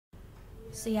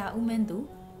Siya Umendu,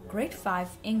 Grade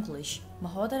 5 English,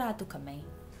 Mahodara Tukame.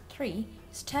 3.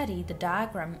 Study the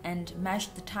diagram and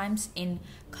match the times in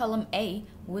column A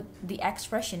with the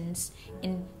expressions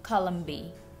in column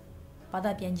B.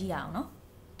 Pada pianji yao no.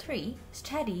 3.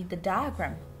 Study the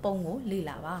diagram. Pongo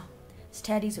lila ba.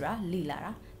 Study sura lila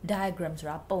ra. Diagram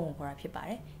sura pongo kora phit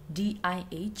pare.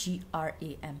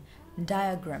 DIAGRAM.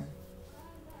 Diagram.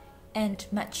 And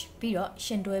match pi ro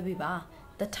shin twé pi ba.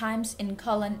 The times in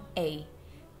column A.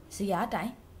 Siya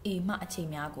tai A မှအချိန်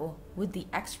များကို with the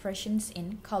expressions in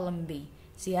column B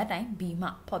ဇာတ်တိုင်း B မှ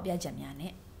ဖော်ပြချက်များ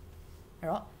နဲ့အဲ့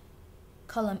တော့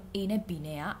column A နဲ့ B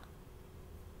နဲ့က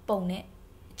ပုံနဲ့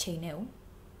အချိန်နဲ့ကို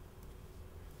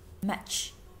match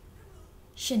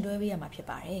ရှင်တွဲပေးရမှာဖြစ်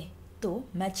ပါတယ်။သူ့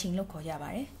matching လို့ခေါ်ကြပါ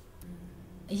တယ်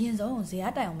။အရင်ဆုံးဇာ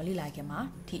တ်တိုင်အောင်မလေ့လာခင်မှာ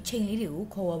ဒီအချိန်လေးတွေကို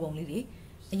ခေါ်ဝေါ်ပုံလေးတွေ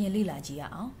အရင်လေ့လာကြည့်ရ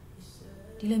အောင်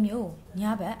။ဒီလိုမျိုးည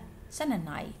ဘက်12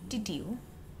နာရီတိတိကို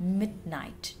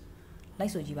midnight လို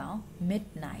က်ဆိုကြည့်ပါအောင်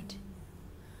midnight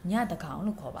ညတကောင်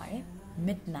လို့ခေါ်ပါတယ်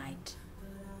midnight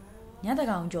ညတ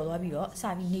ကောင်ကြော်သွားပြီးတော့စ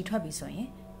ပြီးနေထွက်ပြီးဆိုရင်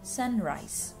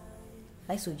sunrise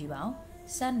လိုက်ဆိုကြည့်ပါအောင်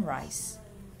sunrise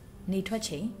နေထွက်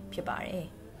ချိန်ဖြစ်ပါတယ်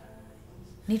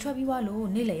နေထွက်ပြီးသွားလို့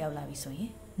နေ့လည်ရောက်လာပြီဆိုရင်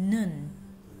noon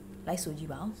လိုက်ဆိုကြ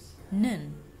ည့်ပါအောင် noon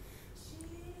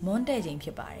မွန်းတဲ့ချိန်ဖြ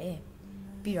စ်ပါတယ်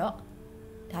ပြီးတော့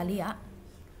ဒါလေးက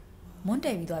မွန်း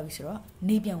တဲ့ပြီးသွားပြီဆိုတော့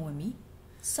နေပြန်ဝင်ပြီ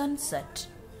sunset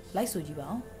လိုက်ဆိုကြည့်ပါ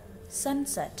အောင်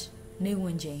sunset နေဝ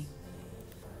င်ချိန်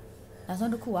နောက်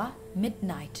ဆုံးတစ်ခုက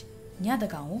midnight ညတ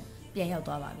ကောင်ကိုပြန်ရောက်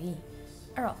သွားပါပြီ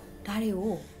အဲ့တော့ဒါတွေ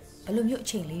ကိုဘယ်လိုမျိုးအ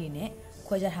ချိန်လေးတွေနဲ့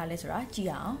ခွဲခြားထားလဲဆိုတာကြည့်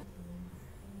ရအောင်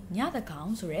ညတကော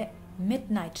င်ဆိုရက်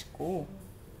midnight ကို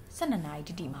12နာရီ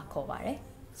တိတိမှာခေါ်ပါတယ်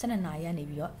12နာရီကနေ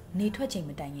ပြီးတော့နေထွက်ချိန်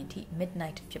မတိုင်ခင်ထိ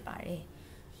midnight ဖြစ်ပါတယ်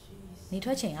နေ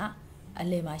ထွက်ချိန်ကအ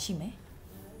လယ်မှာရှိမယ်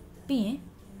ပြီးရင်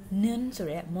noon ဆို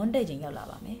ရက်မွန်းတဲ့ချိန်ရောက်လာ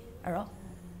ပါမယ်အဲ့တော့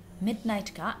midnight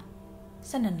က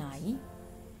12နာရီ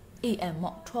AM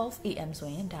မော့ 12 AM ဆို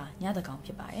ရင်ဒါညတကောင်ဖြ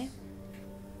စ်ပါတယ်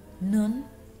noon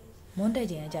မွန်းတဲ့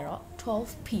ချိန်ကကျတော့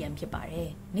12 PM ဖြစ်ပါတယ်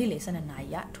နေ့လယ်12နာရီ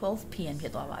က12 PM ဖြ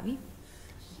စ်သွားပါပြီ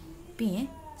ပြီးရင်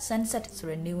sunset ဆို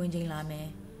ရယ်နေဝင်ချိန်လာမယ်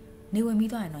နေဝင်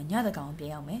ပြီးသွားရင်တော့ညတကောင်ပြ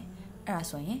န်ရောက်မယ်အဲ့ဒါ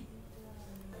ဆိုရင်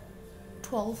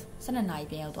12နာရီ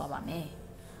ပြန်ရောက်သွားပါမယ်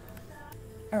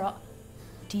အဲ့တော့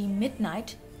ဒီ midnight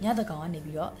ညတကောင်ကနေ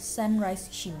ပြီးတော့ sunrise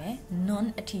ရှိမယ် noon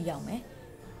အထိရောက်မယ်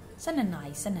12နာ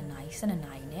ရီ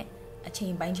နဲ့အချိ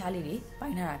န်ပိုင်းခြားလေးတွေပို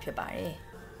င်းထားတာဖြစ်ပါတယ်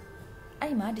အဲ့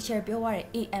ဒီမှာတချို့ပြောရတဲ့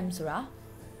AM ဆိုတာ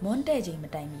မွန်းတဲ့ချိန်မ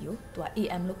တိုင်မီကိုသူက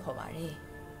AM လို့ခေါ်ပါတယ်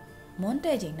မွန်း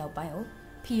တဲ့ချိန်နောက်ပိုင်းကို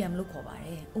PM လို့ခေါ်ပါတ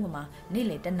ယ်ဥပမာနေ့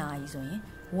လယ်1နာရီဆိုရင်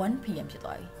 1 PM ဖြစ်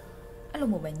သွားပြီအဲ့လို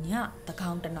မျိုးပဲညတကော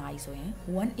င်1နာရီဆိုရင်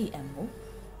 1 AM ကို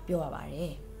ပြောရပါတ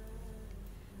ယ်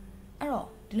အဲ့တော့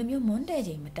ဒီလိုမျိုးမွန်းတဲ့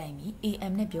ချိန်မတိုင်မီ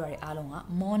AM နဲ့ပြောရတဲ့အားလုံးက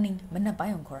morning မနက်ပို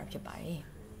င်းကိုခေါ်တာဖြစ်ပါတယ်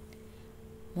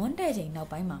မွန်းတဲ့ချိန်နောက်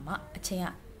ပိုင်းမှာမှအချိန်က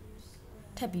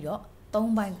ထပ်ပြီးတော့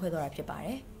3ပိုင်းခွဲသွားတာဖြစ်ပါတ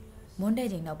ယ်မွန်းတဲ့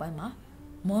ချိန်နောက်ပိုင်းမှာ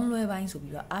မွန်းလွဲပိုင်းဆို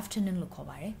ပြီးတော့ afternoon လို့ခေါ်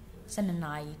ပါတယ်12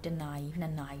နာရီ1နာရီ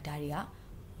2နာရီဒါတွေက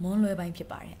မွန်းလွဲပိုင်းဖြစ်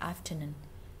ပါတယ် afternoon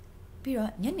ပြီး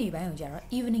တော့ညနေပိုင်းကိုကျတော့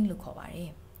evening လို့ခေါ်ပါတယ်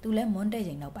သူလည်းမွန်းတဲ့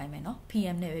ချိန်နောက်ပိုင်းပဲเนาะ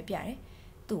PM နဲ့ပဲပြတယ်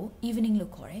သူ့ evening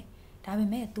လို့ခေါ်တယ်ဒါပေ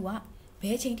မဲ့သူကဘ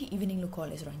ယ်ချိန်ထိ evening လို့ခေါ်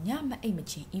လဲဆိုတော့ညမအိပ်မ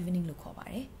ချင်း evening လို့ခေါ်ပါ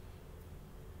တယ်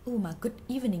ဥပမာ good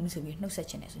evening ဆိုပြီးနှုတ်ဆက်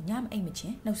ခြင်းနဲ့ဆိုညမအိပ်မချ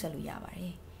င်းနှုတ်ဆက်လို့ရပါတ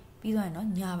ယ်ပြီးတော့နော်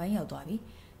ညပိုင်းရောက်သွားပြီ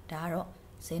ဒါကတော့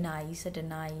10နာရီ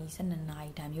17နာရီ12နာရီ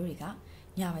ဒါမျိုးတွေက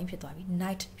ညပိုင်းဖြစ်သွားပြီ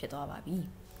night ဖြစ်သွားပါပြီ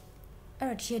အဲ့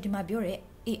တော့ဒီမှာပြောတဲ့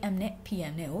AM နဲ့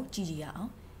PM နဲ့ကိုကြည့်ကြည့်ရအောင်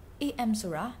AM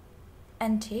ဆိုတာ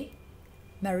ante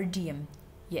meridian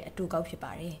ရဲ့အတူကောက်ဖြစ်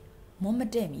ပါတယ်မွန်းမ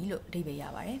တဲ့မီလို့အဓိပ္ပာယ်ရ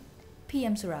ပါတယ်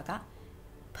PM ဆိုတာက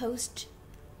post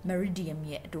meridian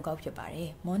ရဲ့အတူကောက်ဖြစ်ပါတယ်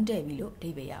မွန်းတဲ့ပြီလို့အဓိ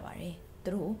ပ္ပာယ်ရပါတယ်သူ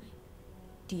တို့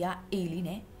ဒီက A လေး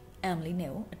နဲ့ M လေး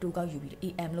နဲ့ကိုအတူကောက်ယူပြီး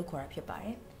AM လို့ခေါ်တာဖြစ်ပါတ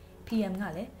ယ် PM က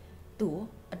လည်းသူ့ကို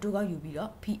အတူကောက်ယူပြီး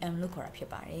တော့ PM လို့ခေါ်တာဖြစ်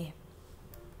ပါတယ်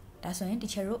ဒါဆိုရင်တ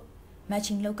ချို့တို့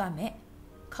matching လုပ်ကမဲ့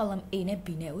column A နဲ့ B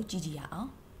နဲ့ကိုကြည့်ကြည့်ရအောင်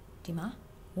ဒီမှာ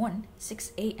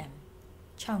 6 AM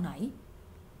 6နာရီ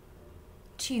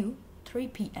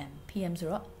 3 PM PM ဆို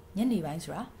တော့ညနေပိုင်း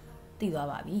ဆိုတာသိသွား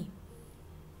ပါပြီ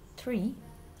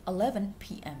11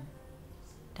 PM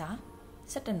ဒါ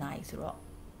17နာရီဆိုတော့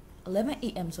11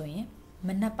 AM ဆိုရင်မ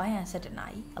နက်ပိုင်းက17နာ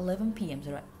ရီ11 PM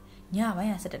ဆိုတော့ညပို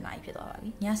င်းက17နာရီဖြစ်သွားပါပြီ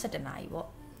ည17နာရီပေါ့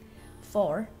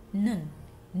4 noon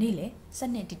နေ့လေ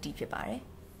7တိတိဖြစ်ပါတယ်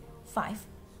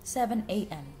7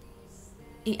 AM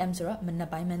AM ဆိုတော့မနက်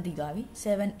ပိုင်းမှန်းသိသွားပြီ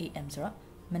7 AM ဆိုတော့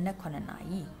မနက်9နာ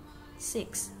ရီ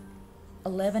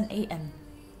11 AM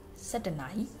 17နာ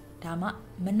ရီဒါမှ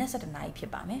မနက်17နာရီဖြ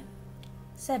စ်ပါမယ်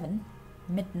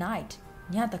7 midnight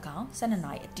ညတကောင်12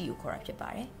နာရီအတိကိုခေါ်တာဖြစ်ပါ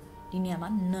တယ်ဒီနေရာမှာ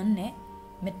noon နဲ့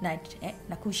midnight နဲ့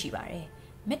နှစ်ခုရှိပါတယ်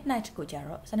midnight ကိုကြ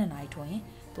တော့12နာရီထိုးရင်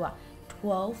သူက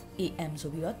 12 am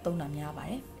ဆိုပြီးတော့သုံးတာများပါ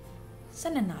တယ်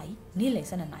12နာရီနေ့လယ်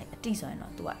12နာရီအတိဆိုရင်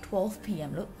တော့သူက 12 pm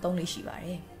လို့သုံးလို့ရှိပါတ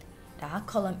ယ်ဒါက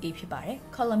column A ဖြစ်ပါတယ်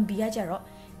column B ကကြတော့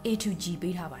A to G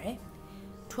ပေးထားပါတယ်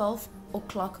12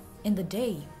 o'clock in the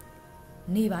day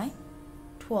နေ့ပိုင်း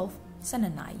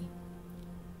12နာရီ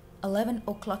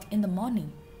11 o'clock in the morning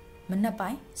မနက်ပို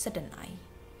င်း7နာရီ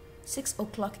6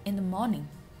 o'clock in the morning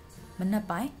မနက်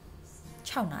ပိုင်း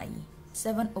6နာရီ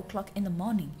7 o'clock in the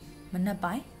morning မနက်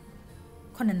ပိုင်း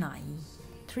9နာရီ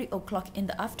3 o'clock in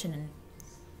the afternoon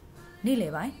နေ့လ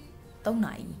ယ်ပိုင်း3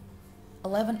နာရီ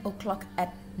11 o'clock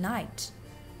at night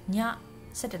ည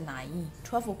7နာရီ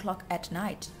12 o'clock at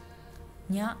night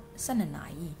ည12နာ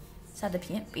ရီစသဖြ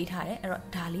င့်ပေးထားတယ်အဲ့တော့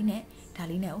ဒါလေးနဲ့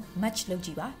ကို match လုပ်ကြ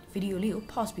ည့်ပါဗီဒီယိုလေးကို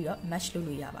pause ပြီးတော့ match လုပ်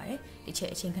လို့ရပါတယ်ဒီချ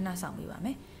က်အချိန်ခဏစောင့်ပေးပါမ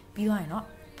ယ်ပြီးသွားရင်တော့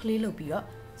play လုပ်ပြီးတော့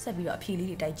ဆက်ပြီးတော့အဖြေလေး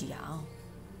တွေတိုက်ကြည့်အောင်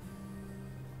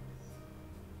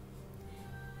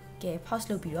ကဲ pause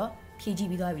လုပ်ပြီးတော့ဖြည့်ကြည့်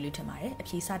ပြီးသွားပြီလို့ထင်ပါတယ်အ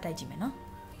ဖြေစတိုက်ကြည့်မယ်နော်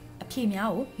အဖြေများ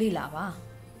ကိုလေ့လာပါ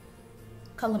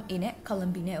column A နဲ့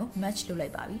column B နဲ့ကို match လုပ်လို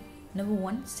က်ပါပြီ number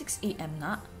 1 6 am က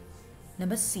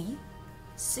number C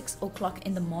 6 o'clock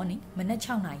in the morning မနက်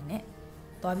6နာရီနဲ့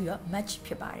သွားပြီးတော့ match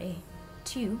ဖြစ်ပါတယ်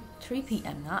2 3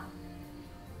 pm က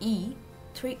E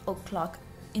 3 o'clock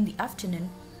in the afternoon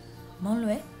မွန်း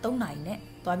လွဲ3နာရီနဲ့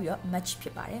သွားပြီးတော့ match ဖြ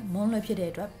စ်ပါတယ်မွန်းလွဲဖြစ်တဲ့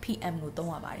အတွက် PM ကို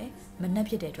သုံးရပါတယ်မနက်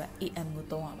ဖြစ်တဲ့အတွက် AM ကို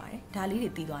သုံးရပါတယ်ဒါလေးတွေ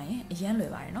သိသွားရင်အရင်လွ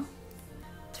ယ်ပါတယ်နော်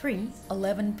3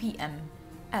 11 pm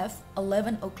F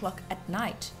 11 o'clock at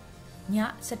night ည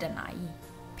7နာရီ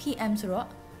PM ဆိုတော့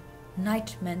night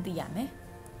မှန်းသိရမယ်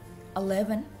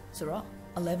11ဆိုတော့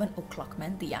11 o'clock မှ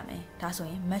န်းသိရမယ်ဒါဆို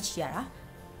ရင် match ရတာ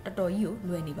တော်တော်ကြီးကို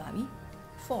လွယ်နေပါပြီ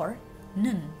4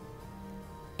 noon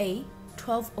A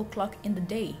 12 o'clock in the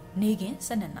day နေ့က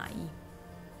12နာရီ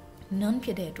noon ဖြ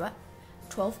စ်တဲ့အတွက်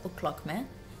12 o'clock မှန်း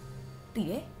သိ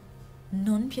တယ်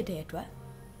noon ဖြစ်တဲ့အတွက်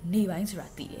နေ့ပိုင်းဆိုတာ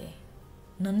သိတယ်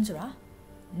noon ဆိုတာ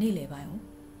နေ့လယ်ပိုင်းကို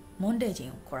မွန်းတဲ့ချိ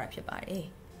န်ကိုခေါ်တာဖြစ်ပါတယ်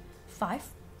5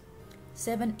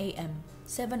 7 am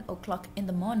 7 o'clock in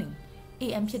the morning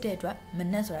AM ဖြစ်တဲ့အတွက်မ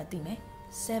နက်ဆိုတာသိမယ်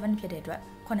7ဖြစ်တဲ့အတွက်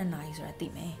9နာရီဆိုတာသိ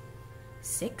မယ်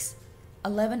6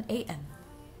 11 am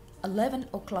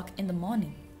 11 o'clock in the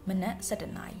morning မနက်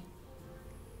7နာရီ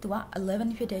သူက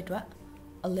11ဖြစ်တဲ့အတွက်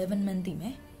11မှန်းသိမ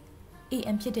ယ်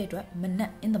AM ဖြစ်တဲ့အတွက်မန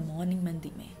က် in the morning မှန်း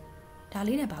သိမယ်ဒါ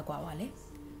လေးနဲ့ဘာကွာပါလဲ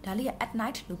ဒါလေးက at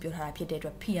night လို့ပြောထားတာဖြစ်တဲ့အတွ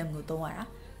က် PM ကိုသုံးရတာ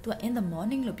သူက in the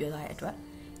morning လို့ပြောထားတဲ့အတွက်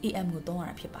AM ကိုသုံးရ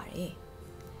တာဖြစ်ပါတယ်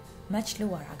match လု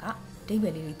ပ်ရတာကအဓိပ္ပာ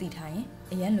ယ်လေးတွေသိထားရင်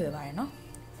အရင်လွယ်ပါတယ်နော်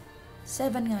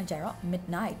7ကကြတော့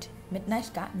midnight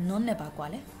က noon နဲ့ဘာကွာ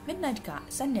လဲ midnight က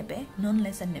7ပဲ noon လ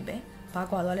ည်း7ပဲဘာ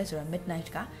ကွာသွားလဲဆိုတော့ midnight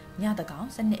ကညတကောင်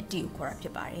7အတိကိုခေါ်တာဖြ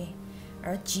စ်ပါတယ်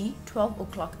အဲ့တော့ G 12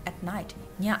 o'clock at night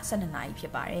ည7နာရီဖြ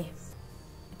စ်ပါတယ်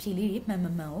အဖြေလေးတွေမှန်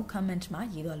ကို comment မှာ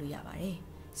ရေးသွားလို့ရပါတယ်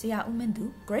ဆရာဦးမင်းသူ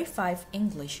grade 5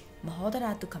 English မဟောဒ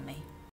ရာတုခမိန်